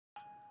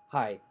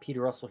Hi,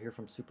 Peter Russell here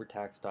from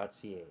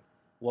supertax.ca.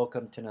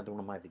 Welcome to another one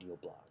of my video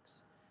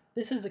blogs.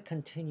 This is a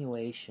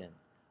continuation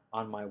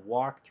on my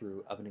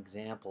walkthrough of an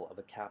example of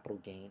a capital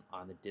gain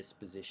on the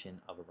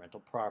disposition of a rental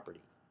property.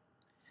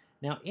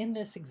 Now in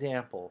this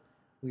example,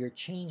 we are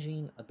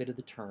changing a bit of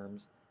the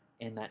terms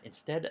in that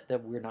instead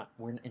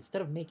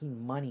of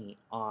making money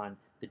on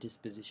the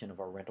disposition of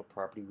our rental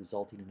property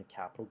resulting in a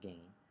capital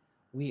gain,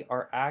 we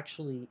are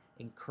actually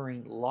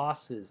incurring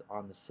losses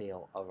on the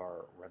sale of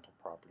our rental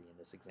property in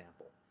this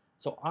example.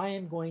 So I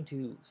am going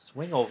to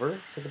swing over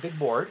to the big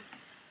board.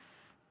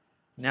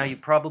 Now you've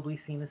probably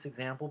seen this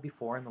example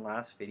before in the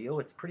last video.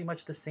 It's pretty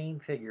much the same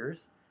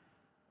figures.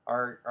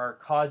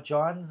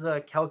 John's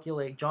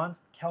calculated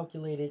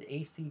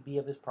ACB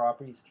of his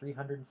property is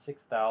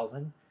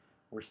 $306,000.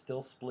 We're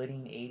still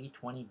splitting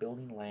 80-20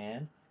 building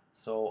land.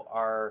 So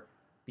our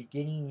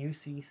beginning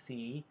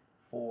UCC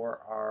for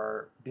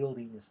our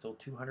building is still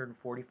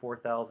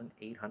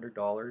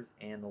 $244,800,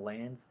 and the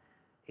land's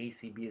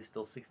ACB is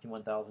still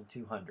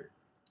 $61,200.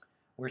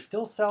 We're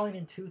still selling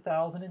in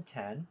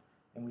 2010,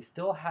 and we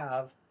still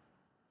have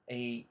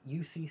a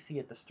UCC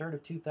at the start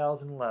of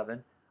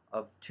 2011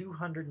 of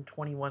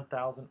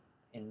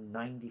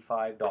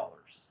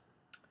 $221,095.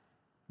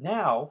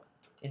 Now,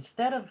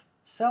 instead of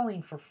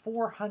selling for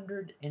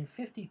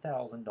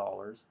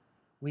 $450,000,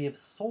 we have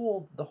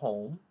sold the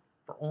home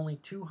for only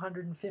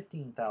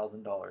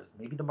 $215,000.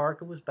 Maybe the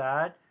market was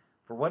bad.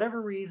 For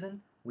whatever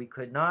reason, we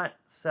could not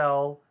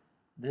sell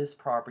this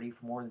property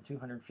for more than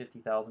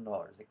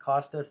 $250,000. It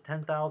cost us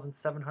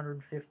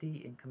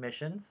 $10,750 in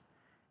commissions,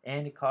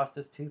 and it cost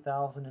us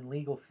 $2,000 in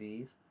legal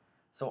fees.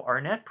 So our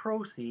net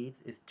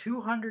proceeds is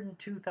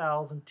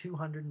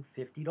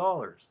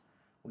 $202,250.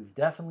 We've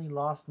definitely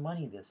lost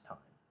money this time.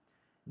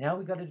 Now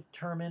we've got to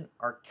determine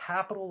our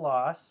capital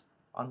loss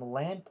on the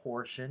land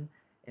portion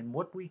and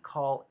what we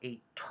call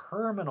a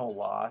terminal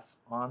loss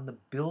on the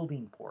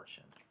building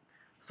portion.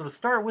 So to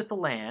start with the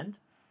land,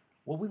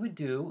 what we would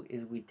do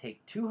is we'd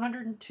take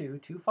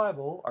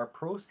 202,250, our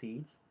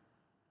proceeds,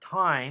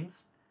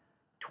 times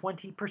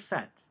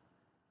 20%,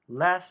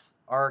 less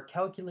our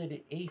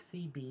calculated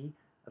ACB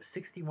of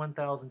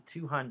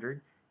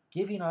 $61,200,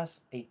 giving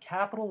us a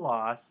capital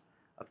loss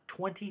of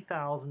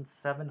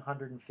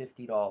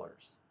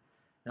 $20,750.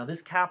 Now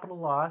this capital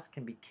loss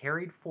can be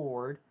carried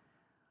forward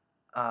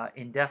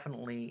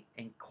indefinitely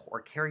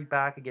or carried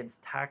back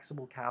against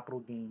taxable capital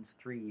gains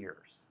 3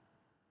 years.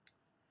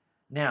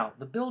 Now,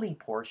 the building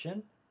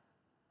portion,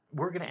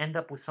 we're going to end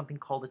up with something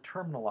called a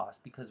terminal loss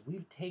because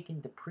we've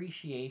taken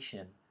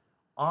depreciation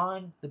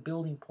on the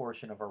building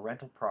portion of our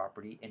rental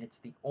property, and it's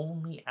the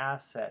only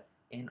asset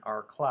in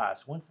our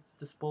class. Once it's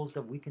disposed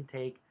of, we can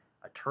take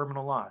a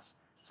terminal loss.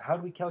 So how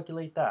do we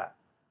calculate that?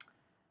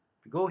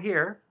 If we go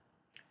here,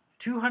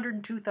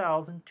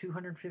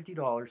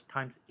 $202,250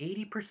 times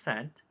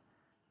 80%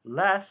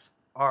 less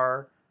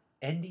our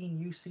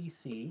ending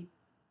UCC,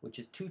 which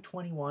is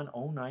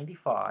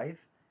 $221,095,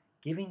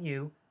 giving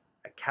you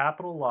a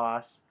capital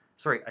loss,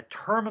 a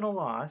terminal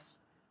loss,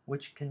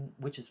 which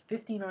is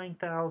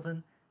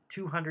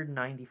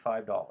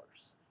 $59,295.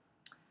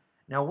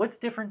 Now, what's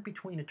different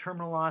between a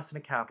terminal loss and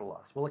a capital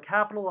loss? Well, a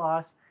capital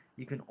loss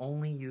you can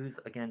only use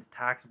against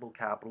taxable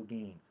capital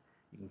gains.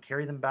 You can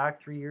carry them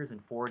back 3 years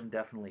and forward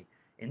indefinitely.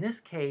 In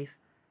this case,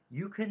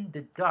 you can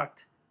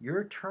deduct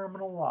your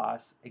terminal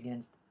loss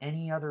against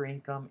any other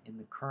income in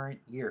the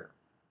current year.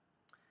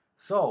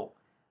 So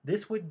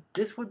this would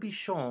be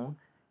shown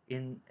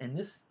in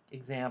this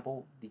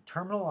example. The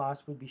terminal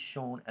loss would be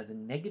shown as a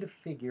negative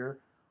figure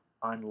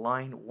on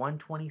line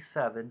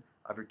 127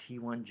 of your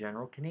T1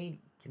 General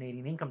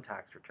Canadian Income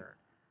Tax Return.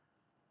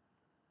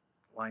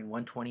 Line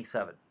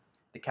 127.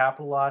 The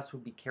capital loss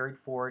would be carried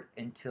forward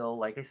until,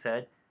 like I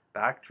said,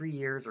 back 3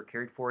 years, or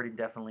carried forward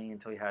indefinitely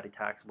until you had a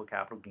taxable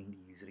capital gain to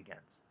use it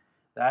against.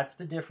 That's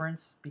the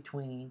difference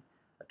between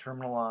a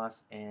terminal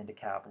loss and a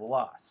capital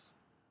loss.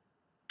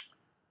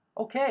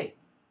 Okay,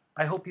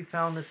 I hope you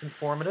found this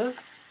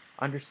informative,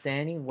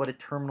 understanding what a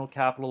terminal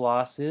capital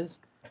loss is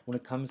when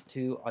it comes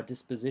to a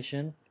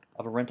disposition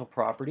of a rental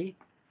property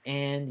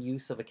and the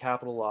use of a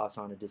capital loss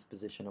on a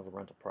disposition of a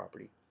rental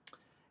property.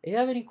 If you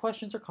have any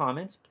questions or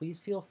comments, please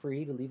feel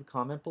free to leave a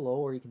comment below,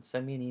 or you can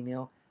send me an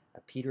email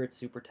at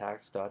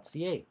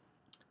peter@supertax.ca.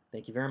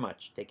 Thank you very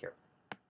much. Take care.